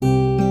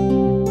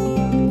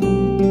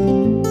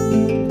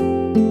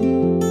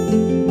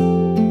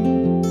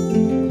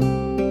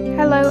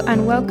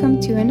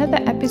welcome to another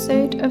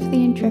episode of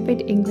the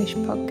Intrepid English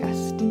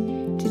podcast.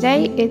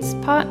 Today it's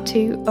part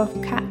 2 of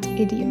cat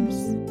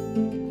idioms.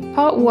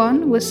 Part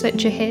 1 was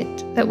such a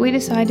hit that we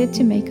decided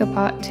to make a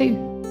part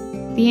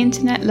 2. The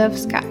internet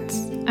loves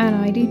cats, and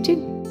I do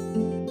too.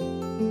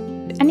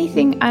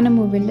 Anything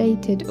animal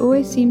related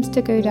always seems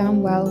to go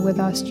down well with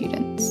our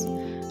students.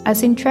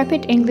 As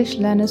Intrepid English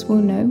learners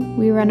will know,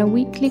 we run a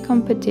weekly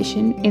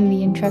competition in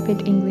the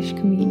Intrepid English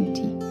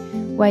community,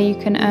 where you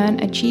can earn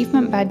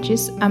achievement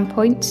badges and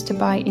points to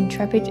buy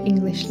Intrepid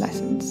English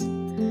lessons.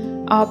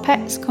 Our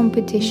pets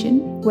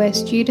competition, where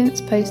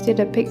students posted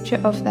a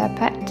picture of their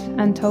pet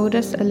and told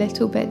us a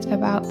little bit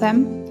about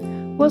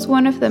them, was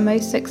one of the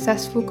most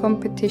successful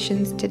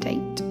competitions to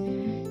date.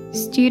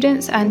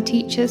 Students and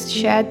teachers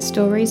shared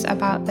stories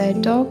about their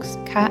dogs,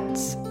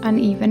 cats, and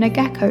even a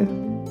gecko.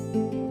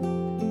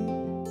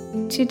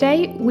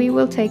 Today we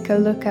will take a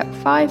look at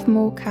 5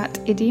 more cat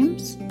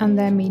idioms and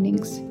their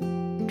meanings.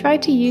 Try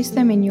to use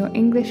them in your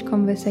English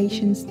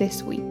conversations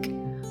this week.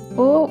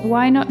 Or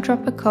why not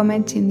drop a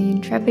comment in the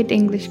Intrepid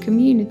English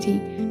community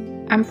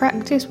and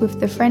practice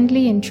with the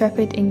friendly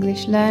Intrepid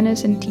English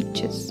learners and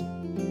teachers.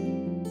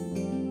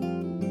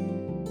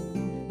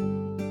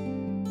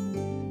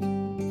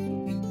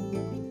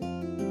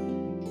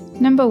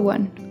 Number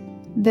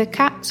 1. The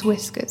cat's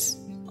whiskers,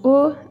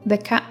 or the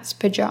cat's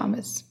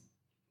pajamas.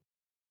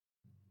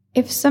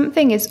 If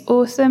something is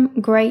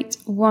awesome, great,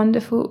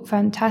 wonderful,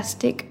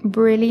 fantastic,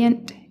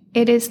 brilliant,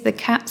 it is the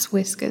cat's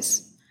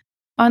whiskers.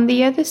 On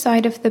the other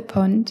side of the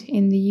pond,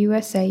 in the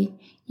USA,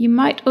 you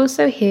might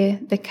also hear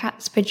the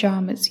cat's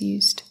pajamas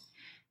used.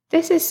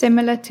 This is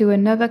similar to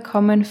another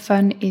common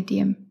fun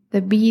idiom, the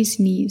bee's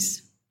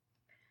knees.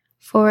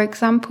 For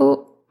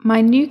example,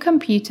 my new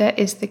computer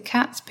is the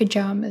cat's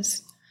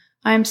pajamas.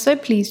 I am so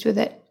pleased with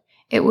it.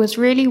 It was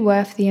really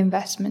worth the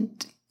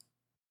investment.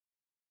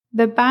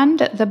 The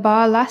band at the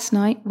bar last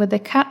night were the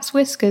cat's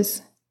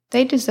whiskers.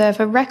 They deserve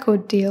a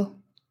record deal.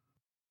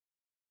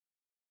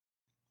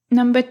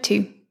 Number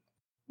 2.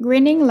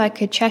 Grinning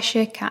like a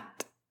Cheshire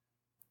cat.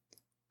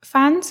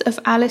 Fans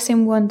of Alice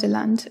in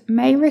Wonderland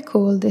may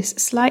recall this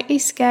slightly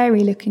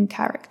scary-looking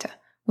character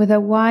with a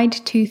wide,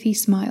 toothy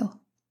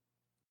smile.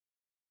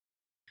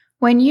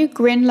 When you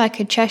grin like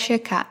a Cheshire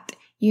cat,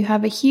 you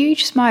have a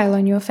huge smile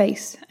on your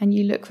face and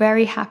you look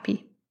very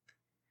happy.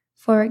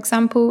 For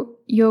example,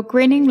 you're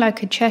grinning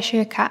like a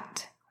Cheshire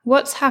cat.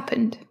 What's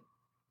happened?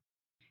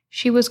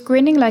 She was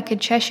grinning like a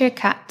Cheshire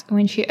cat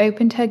when she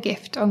opened her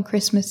gift on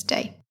Christmas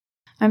Day.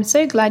 I'm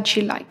so glad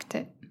she liked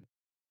it.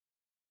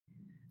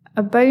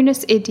 A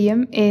bonus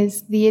idiom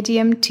is the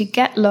idiom to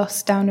get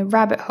lost down a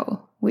rabbit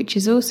hole, which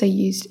is also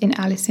used in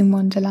Alice in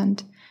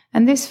Wonderland,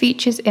 and this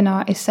features in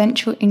our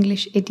Essential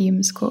English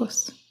Idioms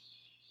course.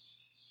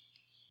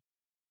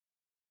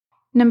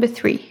 Number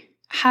 3.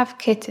 Have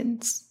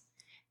kittens.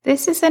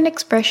 This is an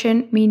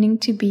expression meaning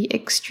to be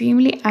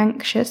extremely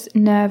anxious,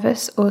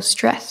 nervous, or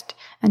stressed,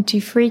 and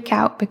to freak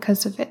out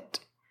because of it.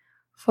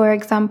 For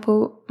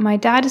example, my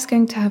dad is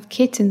going to have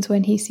kittens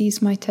when he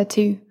sees my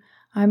tattoo.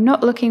 I'm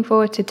not looking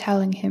forward to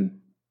telling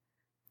him.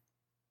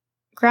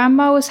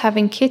 Grandma was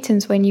having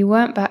kittens when you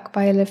weren't back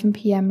by 11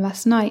 p.m.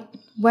 last night.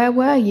 Where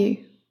were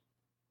you?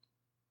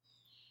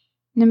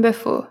 Number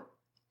 4.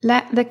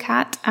 Let the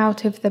cat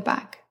out of the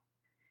bag.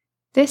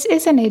 This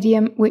is an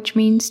idiom which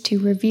means to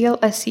reveal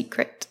a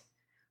secret.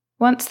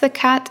 Once the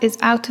cat is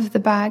out of the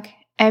bag,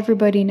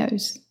 everybody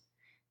knows.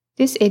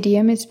 This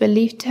idiom is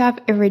believed to have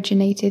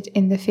originated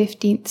in the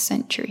 15th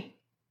century.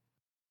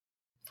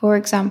 For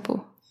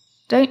example,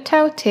 don't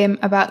tell Tim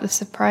about the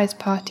surprise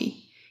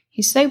party.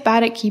 He's so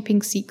bad at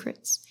keeping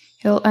secrets.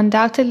 He'll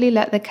undoubtedly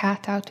let the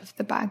cat out of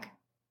the bag.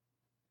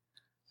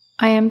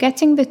 I am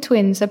getting the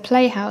twins a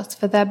playhouse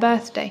for their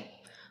birthday.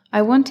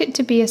 I want it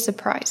to be a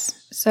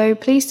surprise, so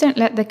please don't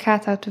let the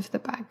cat out of the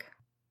bag.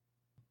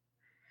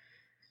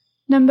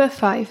 Number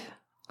 5.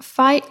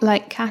 Fight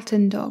like cat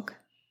and dog.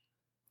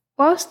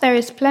 Whilst there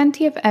is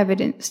plenty of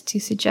evidence to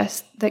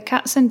suggest that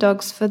cats and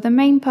dogs for the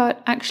main part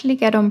actually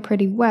get on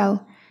pretty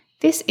well,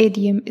 this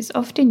idiom is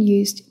often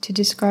used to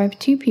describe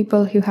two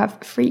people who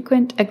have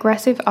frequent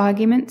aggressive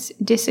arguments,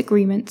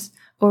 disagreements,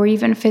 or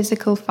even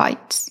physical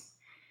fights.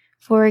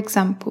 For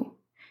example,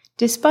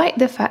 despite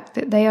the fact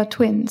that they are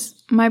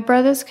twins, my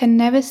brothers can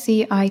never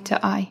see eye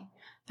to eye,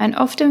 and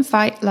often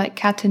fight like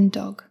cat and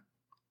dog.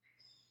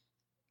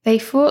 They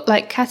fought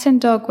like cat and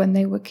dog when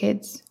they were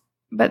kids,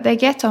 but they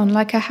get on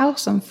like a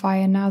house on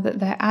fire now that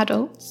they're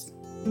adults.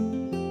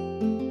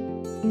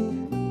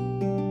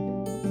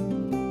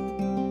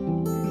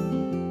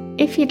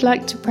 If you'd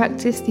like to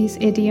practice these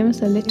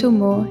idioms a little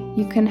more,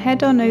 you can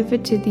head on over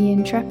to the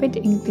Intrepid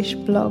English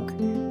blog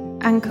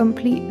and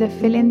complete the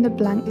fill in the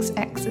blanks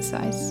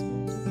exercise.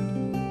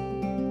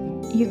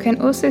 You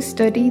can also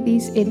study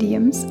these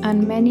idioms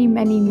and many,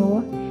 many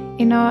more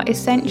in our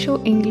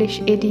Essential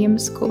English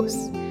Idioms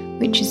course,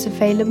 which is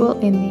available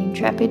in the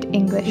Intrepid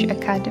English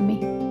Academy.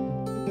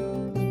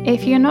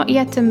 If you're not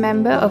yet a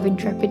member of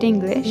Intrepid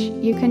English,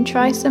 you can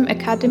try some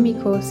Academy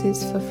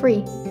courses for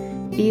free.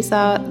 These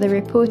are the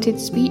Reported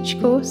Speech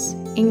course,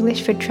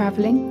 English for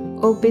Travelling,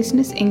 or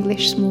business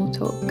English small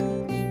talk,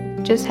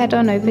 just head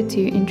on over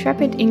to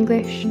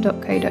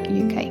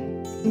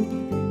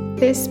intrepidenglish.co.uk.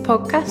 This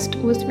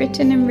podcast was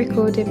written and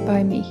recorded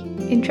by me,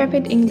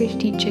 Intrepid English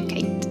teacher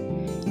Kate.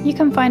 You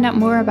can find out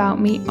more about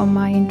me on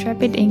my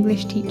Intrepid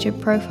English teacher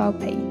profile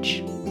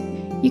page.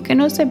 You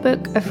can also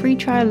book a free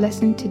trial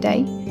lesson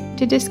today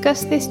to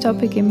discuss this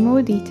topic in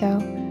more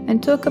detail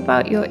and talk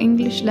about your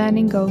English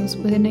learning goals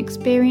with an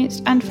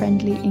experienced and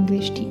friendly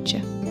English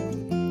teacher.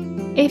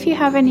 If you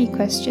have any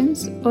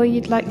questions or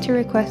you'd like to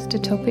request a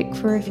topic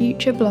for a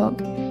future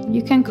blog,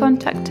 you can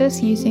contact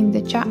us using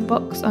the chat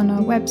box on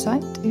our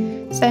website,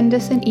 send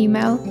us an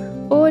email,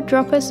 or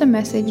drop us a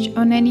message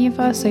on any of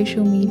our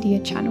social media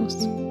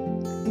channels.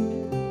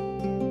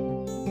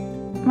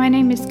 My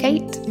name is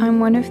Kate, I'm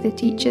one of the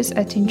teachers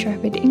at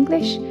Intrepid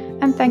English,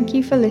 and thank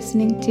you for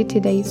listening to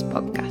today's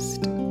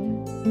podcast.